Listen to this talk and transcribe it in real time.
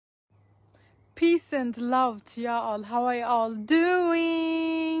Peace and love to y'all. How are y'all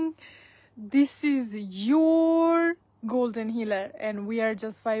doing? This is your golden healer and we are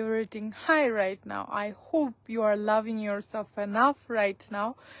just vibrating high right now. I hope you are loving yourself enough right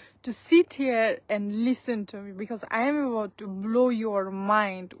now to sit here and listen to me, because I am about to blow your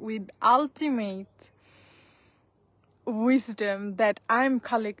mind with ultimate wisdom that I'm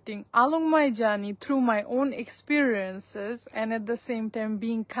collecting along my journey through my own experiences, and at the same time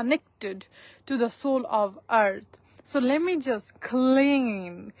being connected to the soul of earth. So let me just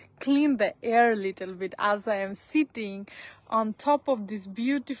clean the air a little bit as I am sitting on top of this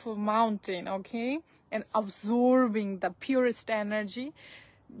beautiful mountain, okay, and absorbing the purest energy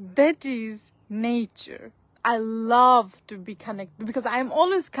that is nature. I love to be connected because I'm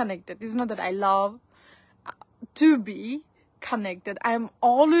always connected. It's not that I love to be connected. I am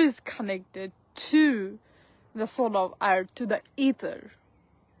always connected to the soul of earth, to the ether.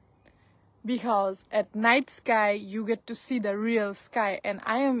 Because at night sky, you get to see the real sky. And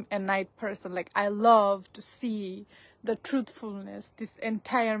I am a night person. Like, I love to see the truthfulness, this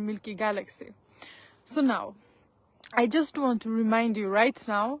entire Milky Galaxy. So now, I just want to remind you right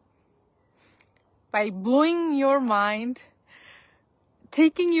now, by blowing your mind,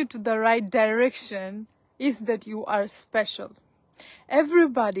 taking you to the right direction, is that you are special.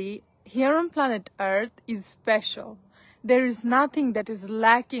 Everybody here on planet Earth is special. There is nothing that is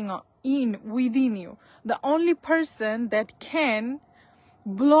lacking within you. The only person that can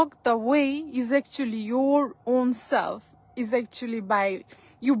block the way is actually your own self. Is actually by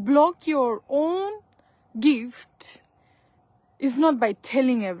you block your own gift. It's not by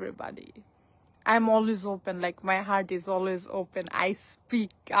telling everybody. I'm always open, like my heart is always open. I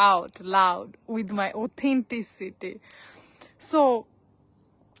speak out loud with my authenticity. So,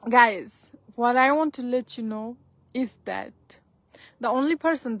 guys, what I want to let you know is that the only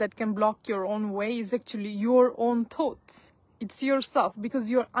person that can block your own way is actually your own thoughts. It's yourself, because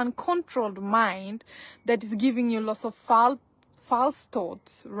your uncontrolled mind that is giving you lots of false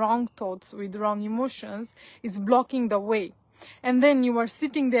thoughts, wrong thoughts with wrong emotions is blocking the way. And then you are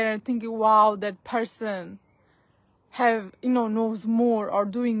sitting there and thinking, wow, that person knows more or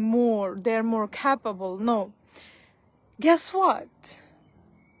doing more. They're more capable. No. Guess what?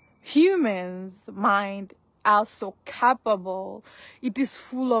 Humans' mind are so capable. It is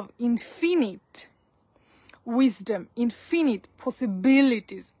full of infinite wisdom, infinite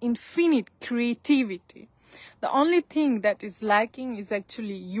possibilities, infinite creativity. The only thing that is lacking is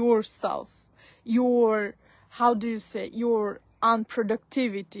actually yourself, your your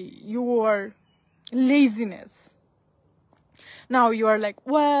unproductivity, your laziness. Now you are like,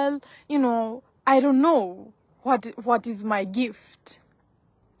 well, I don't know what is my gift.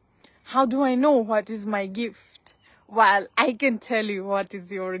 How do I know what is my gift? Well, I can tell you what is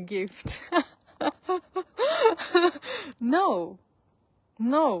your gift. No,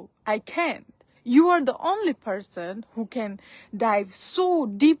 I can't. You are the only person who can dive so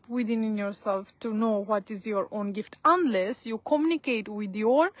deep within yourself to know what is your own gift, unless you communicate with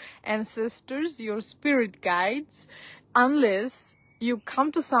your ancestors, your spirit guides, unless you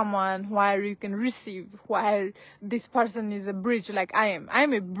come to someone where you can receive, where this person is a bridge, like I am.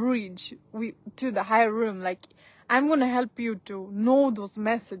 I'm a bridge to the higher room. Like, I'm going to help you to know those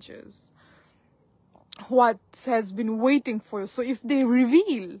messages, what has been waiting for you. So if they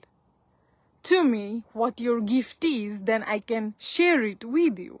reveal to me what your gift is, then I can share it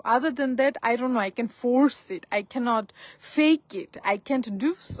with you. Other than that, I don't know, I can force it. I cannot fake it. I can't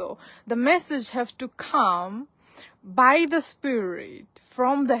do so. The message have to come by the spirit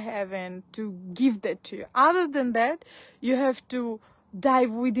from the heaven to give that to you. Other than that, you have to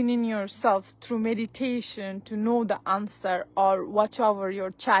dive within in yourself through meditation to know the answer, or watch over your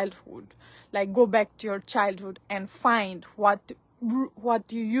childhood. Like, go back to your childhood and find what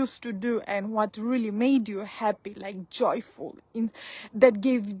you used to do and what really made you happy, like joyful, that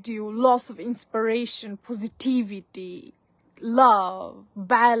gave you lots of inspiration, positivity, love,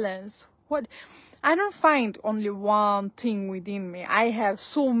 balance. I don't find only one thing within me. I have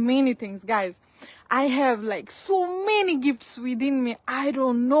so many things, guys. I have like so many gifts within me. I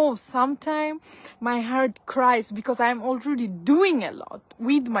don't know. Sometimes my heart cries because I'm already doing a lot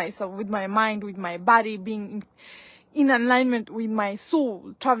with myself, with my mind, with my body, being in alignment with my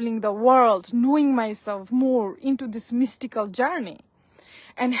soul, traveling the world, knowing myself more into this mystical journey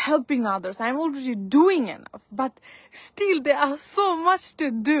and helping others. I'm already doing enough, but still there are so much to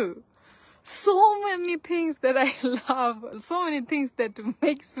do. so many things that I love, so many things that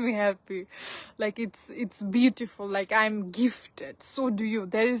makes me happy. Like it's beautiful. Like I'm gifted, so do you.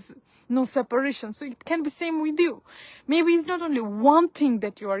 There is no separation, so it can be same with you. Maybe it's not only one thing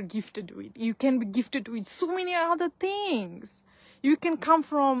that you are gifted with. You can be gifted with so many other things. You can come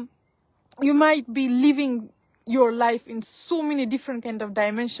from, you might be living your life in so many different kind of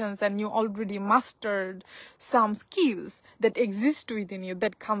dimensions, and you already mastered some skills that exist within you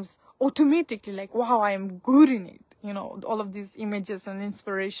that comes automatically, like, wow, I am good in it. You know, all of these images and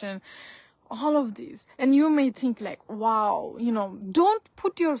inspiration, all of these. And you may think like, wow, you know, don't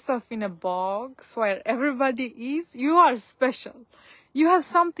put yourself in a box where everybody is. You are special. You have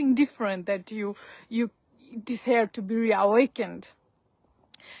something different that you desire to be reawakened.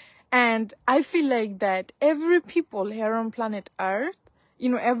 And I feel like that every people here on planet Earth, you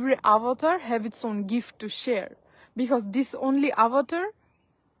know, every avatar have its own gift to share. Because this only avatar,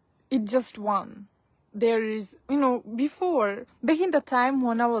 it's just one. There is, you know, before, back in the time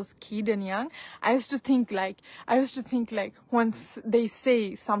when I was kid and young, I used to think like once they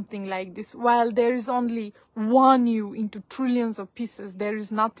say something like this, while there is only one you into trillions of pieces, there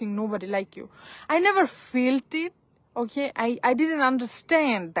is nothing, nobody like you. I never felt it, okay? I didn't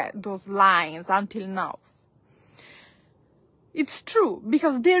understand those lines until now. It's true,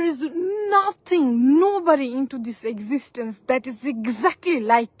 because there is nothing, nobody into this existence that is exactly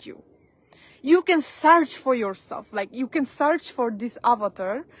like you. You can search for yourself, like you can search for this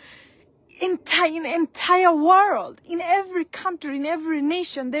avatar in entire world, in every country, in every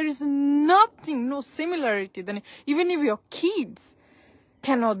nation. There is nothing, no similarity. Then even if your kids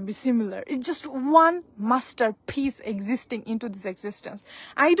cannot be similar, it's just one masterpiece existing into this existence.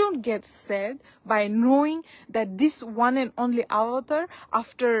 I don't get sad by knowing that this one and only avatar,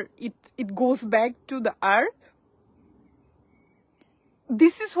 after it goes back to the earth,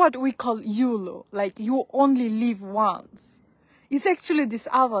 this is what we call YOLO, like you only live once. It's actually this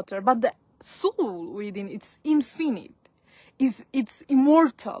avatar, but the soul within it's infinite. It's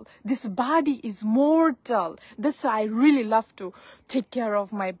immortal. This body is mortal. That's why I really love to take care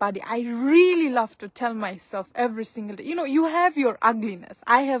of my body. I really love to tell myself every single day, you know, you have your ugliness.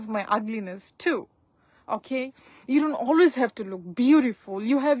 I have my ugliness too. Okay, you don't always have to look beautiful.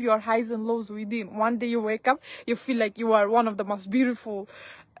 You have your highs and lows within. One day you wake up, you feel like you are one of the most beautiful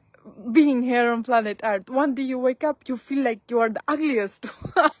being here on planet Earth. One day you wake up, you feel like you are the ugliest.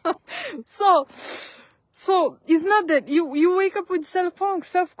 So it's not that you wake up with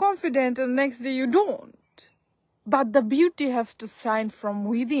self-confidence and next day you don't. But the beauty has to shine from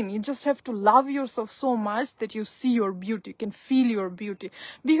within. You just have to love yourself so much that you see your beauty, you can feel your beauty.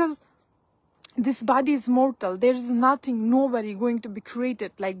 Because this body is mortal. There is nothing, nobody going to be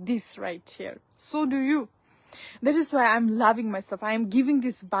created like this right here. So do you. That is why I'm loving myself. I am giving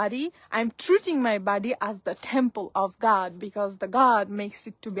this body, I'm treating my body as the temple of God, because the God makes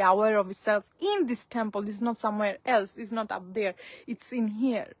it to be aware of itself in this temple. It's not somewhere else. It's not up there. It's in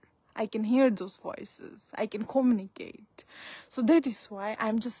here. I can hear those voices. I can communicate. So that is why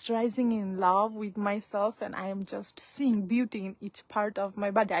I'm just rising in love with myself, and I am just seeing beauty in each part of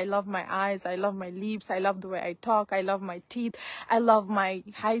my body. I love my eyes. I love my lips. I love the way I talk. I love my teeth. I love my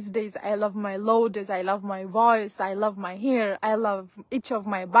high days. I love my low days. I love my voice. I love my hair. I love each of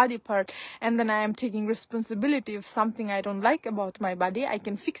my body part. And then I am taking responsibility. If something I don't like about my body, I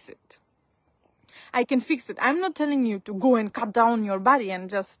can fix it. I can fix it. I'm not telling you to go and cut down your body and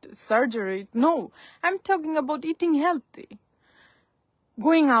just surgery it. No, I'm talking about eating healthy,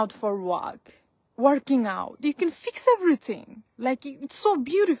 going out for walk, working out. You can fix everything. Like, it's so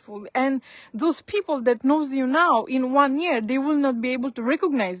beautiful. And those people that knows you now, in 1 year, they will not be able to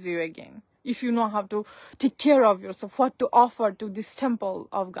recognize you again. If you know how to take care of yourself, what to offer to this temple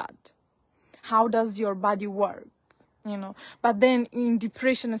of God. How does your body work? You know, but then in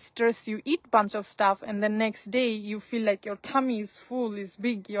depression and stress, you eat bunch of stuff, and the next day you feel like your tummy is full, is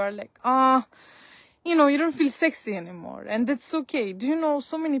big. You are like, you know, you don't feel sexy anymore, and that's okay. Do you know,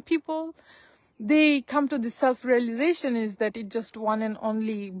 so many people, they come to the self-realization is that it's just one and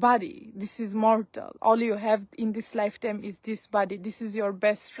only body. This is mortal. All you have in this lifetime is this body. This is your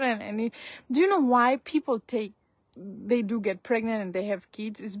best friend. And do you know why people they do get pregnant and they have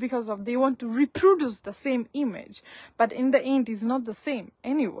kids? Is because of they want to reproduce the same image, but in the end it's not the same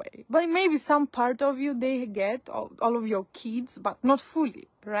anyway. But maybe some part of you, they get all of your kids, but not fully,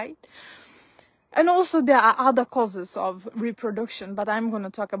 right? And also there are other causes of reproduction, but I'm going to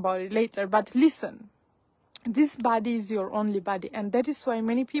talk about it later. But listen, this body is your only body, and that is why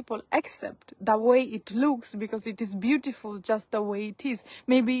many people accept the way it looks, because it is beautiful just the way it is.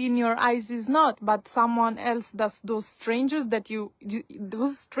 Maybe in your eyes is not, but someone else does. Those strangers that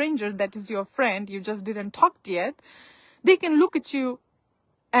is your friend, you just didn't talk yet, they can look at you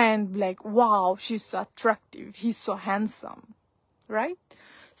and be like, wow, she's so attractive, he's so handsome, right?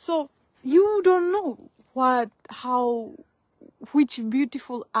 So you don't know which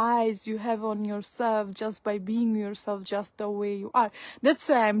beautiful eyes you have on yourself just by being yourself just the way you are. That's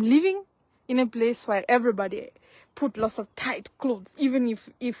why I'm living in a place where everybody put lots of tight clothes, even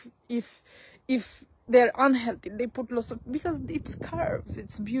if they're unhealthy, they put lots of, because it's curves,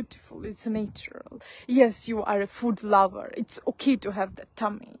 it's beautiful, it's natural. Yes, you are a food lover, it's okay to have that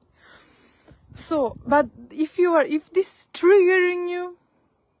tummy. So, but if this is triggering you,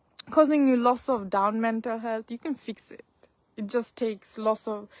 causing you loss of down mental health, you can fix it. It just takes lots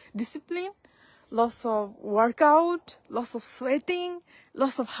of discipline, lots of workout, lots of sweating,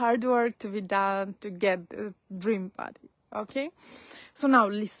 lots of hard work to be done to get the dream body. Okay? So now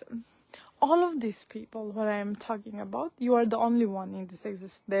listen. All of these people, what I am talking about, you are the only one in this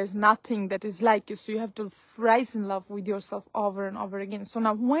existence. There's nothing that is like you. So you have to rise in love with yourself over and over again. So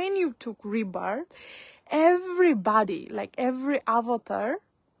now when you took rebirth, everybody, like every avatar,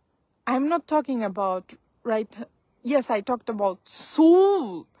 I'm not talking about, right? Yes, I talked about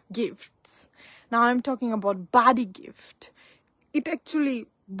soul gifts. Now I'm talking about body gift. It actually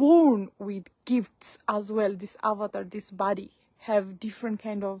born with gifts as well. This avatar, this body have different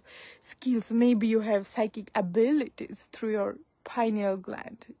kind of skills. Maybe you have psychic abilities through your pineal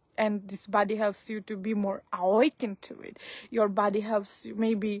gland, and this body helps you to be more awakened to it. Your body helps you,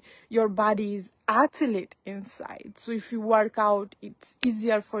 maybe your body is athlete inside, so if you work out, it's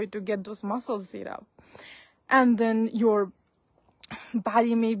easier for you to get those muscles set up. And then your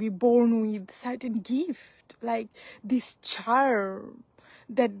body may be born with certain gift, like this charm,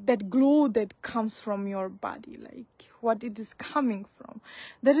 that glow that comes from your body, like what it is coming from.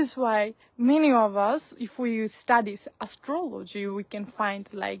 That is why many of us, if we study astrology, we can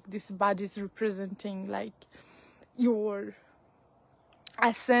find like this body is representing like your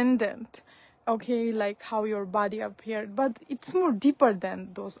ascendant, okay, like how your body appeared. But it's more deeper than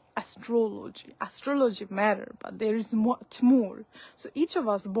those astrology matter, but there is much more. So each of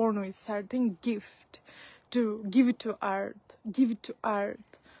us born with certain gift to give it to earth.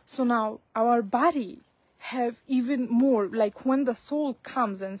 So now our body have even more, like when the soul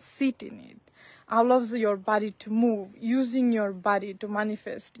comes and sit in it, allows your body to move, using your body to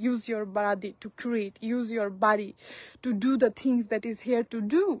manifest, use your body to create, use your body to do the things that is here to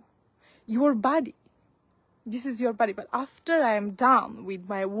do. Your body, this is your body. But after I am done with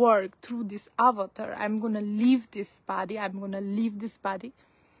my work through this avatar, I'm gonna leave this body,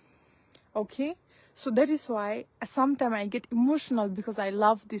 okay? So that is why sometimes I get emotional, because I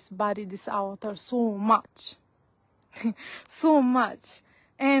love this body, this avatar so much. So much.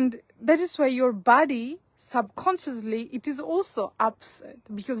 And that is why your body, subconsciously, it is also upset,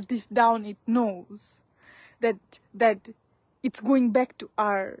 because deep down it knows that it's going back to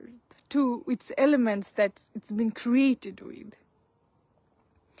earth, to its elements that it's been created with.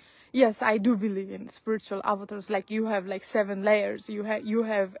 Yes, I do believe in spiritual avatars. Like you have like 7 layers. You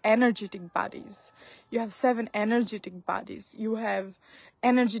have energetic bodies. You have 7 energetic bodies. You have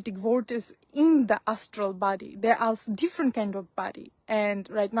energetic vortex in the astral body. There are different kind of body. And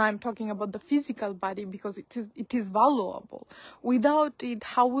right now I'm talking about the physical body, because it is valuable. Without it,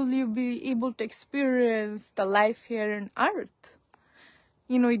 how will you be able to experience the life here on earth?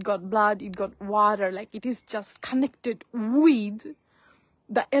 You know, it got blood, it got water, like it is just connected with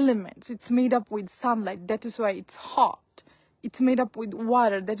the elements. It's made up with sunlight, that is why it's hot. It's made up with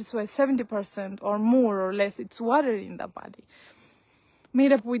water, that is why 70% or more or less it's water in the body.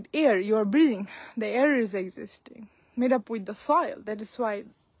 Made up with air, you are breathing, the air is existing. Made up with the soil, that is why,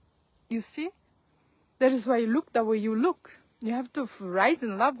 you see, that is why you look the way you look. You have to rise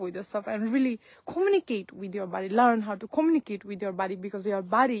in love with yourself and really communicate with your body. Learn how to communicate with your body, because your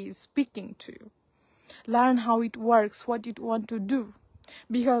body is speaking to you. Learn how it works, what it wants to do.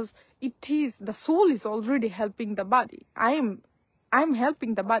 Because the soul is already helping the body. I'm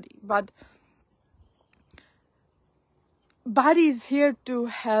helping the body, but body is here to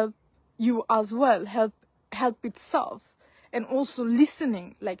help you as well, help itself, and also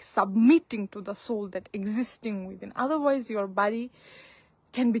listening, like submitting to the soul that existing within. Otherwise your body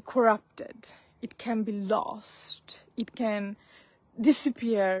can be corrupted, it can be lost, it can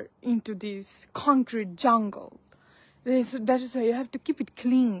disappear into this concrete jungle. That is why you have to keep it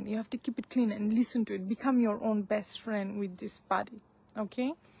clean. You have to keep it clean and listen to it. Become your own best friend with this body.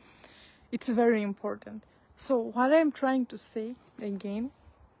 Okay? It's very important. So what I'm trying to say again,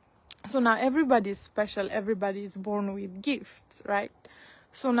 so now everybody is special, everybody is born with gifts, right?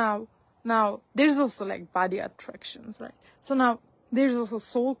 So now there's also like body attractions, right? So now there's also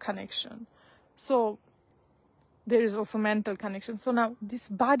soul connection. So there is also mental connection. So now this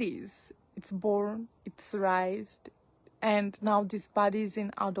body it's born, it's raised, and now this body is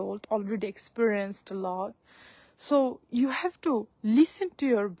in adult, already experienced a lot. So you have to listen to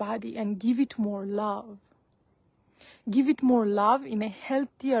your body and give it more love. Give it more love in a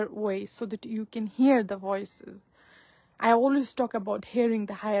healthier way so that you can hear the voices. I always talk about hearing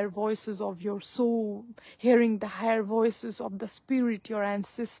the higher voices of your soul, hearing the higher voices of the spirit, your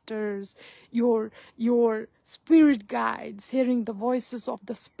ancestors, your spirit guides, hearing the voices of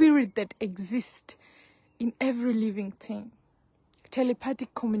the spirit that exist in every living thing.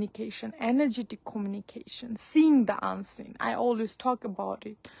 Telepathic communication, energetic communication, seeing the unseen. I always talk about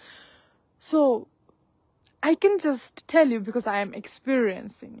it. So I can just tell you because I am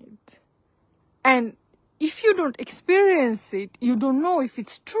experiencing it. And if you don't experience it, you don't know if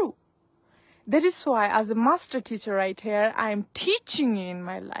it's true. That is why, as a master teacher right here, I am teaching you in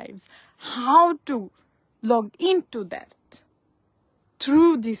my lives how to log into that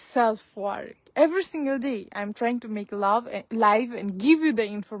through this self-work. Every single day, I'm trying to make love live and give you the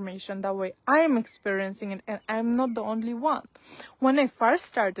information the way I am experiencing it, and I'm not the only one. When I first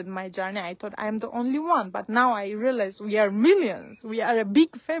started my journey, I thought I'm the only one, but now I realize we are millions. We are a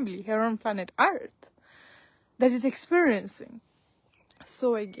big family here on planet Earth that is experiencing.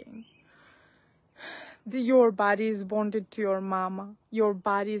 So again, your body is bonded to your mama, your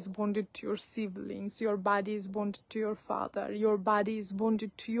body is bonded to your siblings, your body is bonded to your father, your body is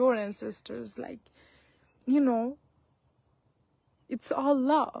bonded to your ancestors. Like, you know, it's all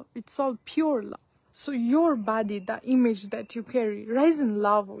love, it's all pure love. So your body, the image that you carry, rise in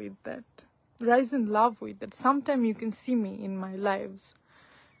love with that. Rise in love with that. Sometimes you can see me in my lives.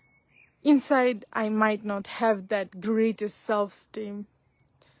 Inside, I might not have that greatest self-esteem,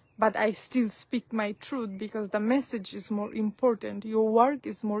 but I still speak my truth because the message is more important. Your work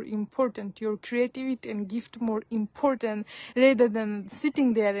is more important. Your creativity and gift more important, rather than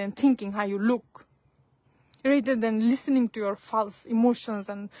sitting there and thinking how you look. Rather than listening to your false emotions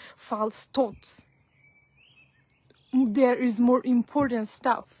and false thoughts. There is more important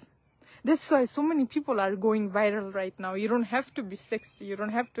stuff. That's why so many people are going viral right now. You don't have to be sexy. You don't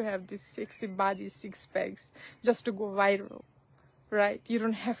have to have this sexy body, six packs, just to go viral. Right? You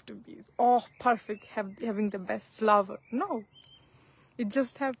don't have to be, oh, perfect, having the best lover. No. It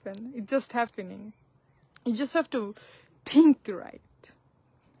just happened. It's just happening. You just have to think right.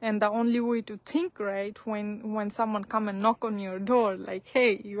 And the only way to think right, when someone come and knock on your door, like,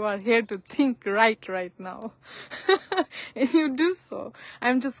 hey, you are here to think right now. And you do so.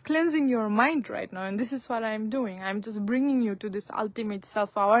 I'm just cleansing your mind right now. And this is what I'm doing. I'm just bringing you to this ultimate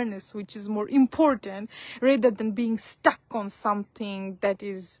self-awareness, which is more important, rather than being stuck on something that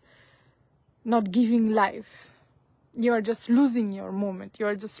is not giving life. You are just losing your moment. You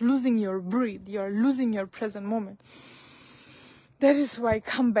are just losing your breath. You are losing your present moment. That is why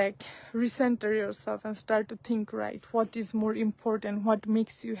come back, recenter yourself and start to think right. What is more important? What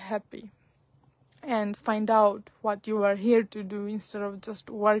makes you happy? And find out what you are here to do instead of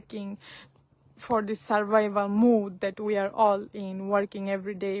just working for this survival mode that we are all in, working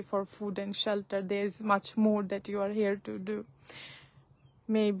every day for food and shelter. There is much more that you are here to do.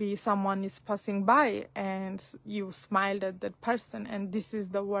 Maybe someone is passing by and you smiled at that person, and this is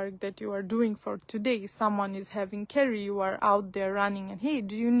the work that you are doing for today. Someone is having care, you are out there running and, hey,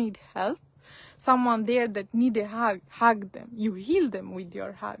 do you need help? Someone there that need a hug them. You heal them with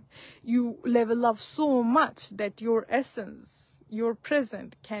your hug. You level up so much that your essence, your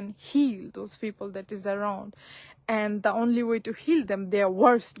present can heal those people that is around. And the only way to heal them, their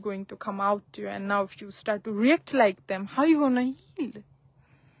worst going to come out to you. And now if you start to react like them, how are you going to heal?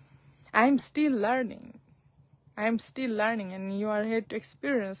 I'm still learning. I'm still learning, and you are here to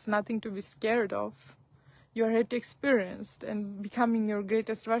experience, nothing to be scared of. You are here to experience and becoming your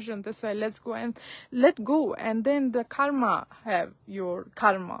greatest version. That's why let's go and let go. And then the karma have your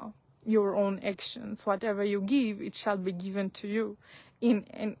karma, your own actions. Whatever you give, it shall be given to you.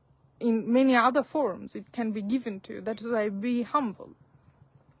 In many other forms, it can be given to you. That is why be humble.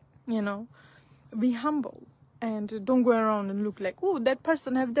 You know, be humble. And don't go around and look like, oh, that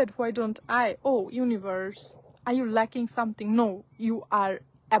person have that, why don't I? Oh, universe, are you lacking something? No, you are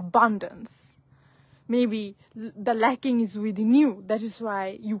abundance. Maybe the lacking is within you. That is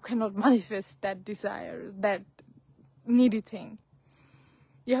why you cannot manifest that desire, that needy thing.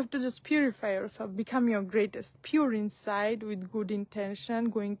 You have to just purify yourself, become your greatest, pure inside with good intention,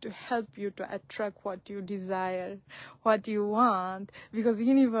 going to help you to attract what you desire, what you want. Because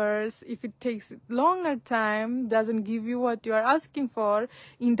universe, if it takes longer time, doesn't give you what you are asking for,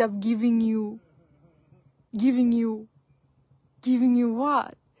 end up giving you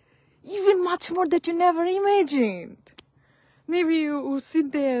what? Even much more that you never imagined. Maybe you will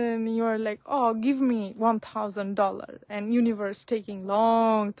sit there and you're like, oh, give me $1,000, and universe taking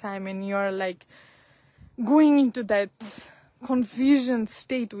long time, and you're like going into that confusion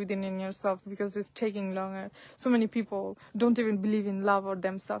state within in yourself because it's taking longer. So many people don't even believe in love or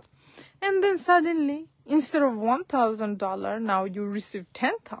themselves. And then suddenly, instead of $1,000, now you receive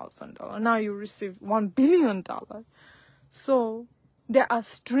 $10,000. Now you receive $1 billion. So there are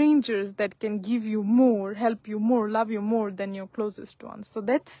strangers that can give you more, help you more, love you more than your closest ones. So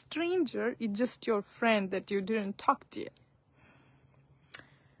that stranger is just your friend that you didn't talk to yet.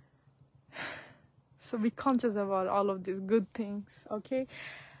 So be conscious about all of these good things, okay?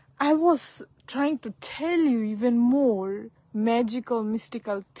 I was trying to tell you even more magical,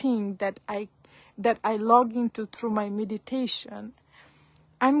 mystical thing that I log into through my meditation.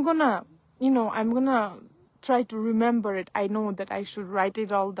 I'm gonna try to remember it. I know that I should write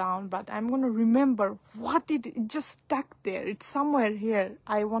it all down, but I'm going to remember what it just stuck there. It's somewhere here.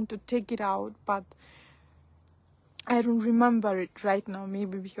 I want to take it out, but I don't remember it right now,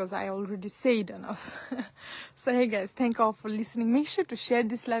 maybe because I already said enough. So hey guys, thank you all for listening. Make sure to share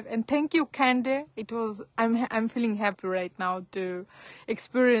this live, and thank you, Candy. I'm feeling happy right now to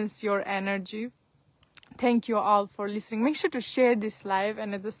experience your energy. Thank you all for listening. Make sure to share this live,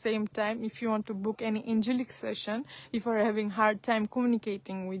 and at the same time, if you want to book any angelic session, if you're having hard time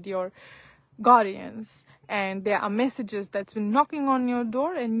communicating with your guardians and there are messages that's been knocking on your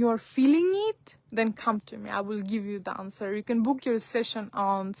door and you're feeling it, then come to me. I will give you the answer. You can book your session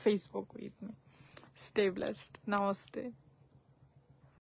on Facebook with me. Stay blessed. Namaste.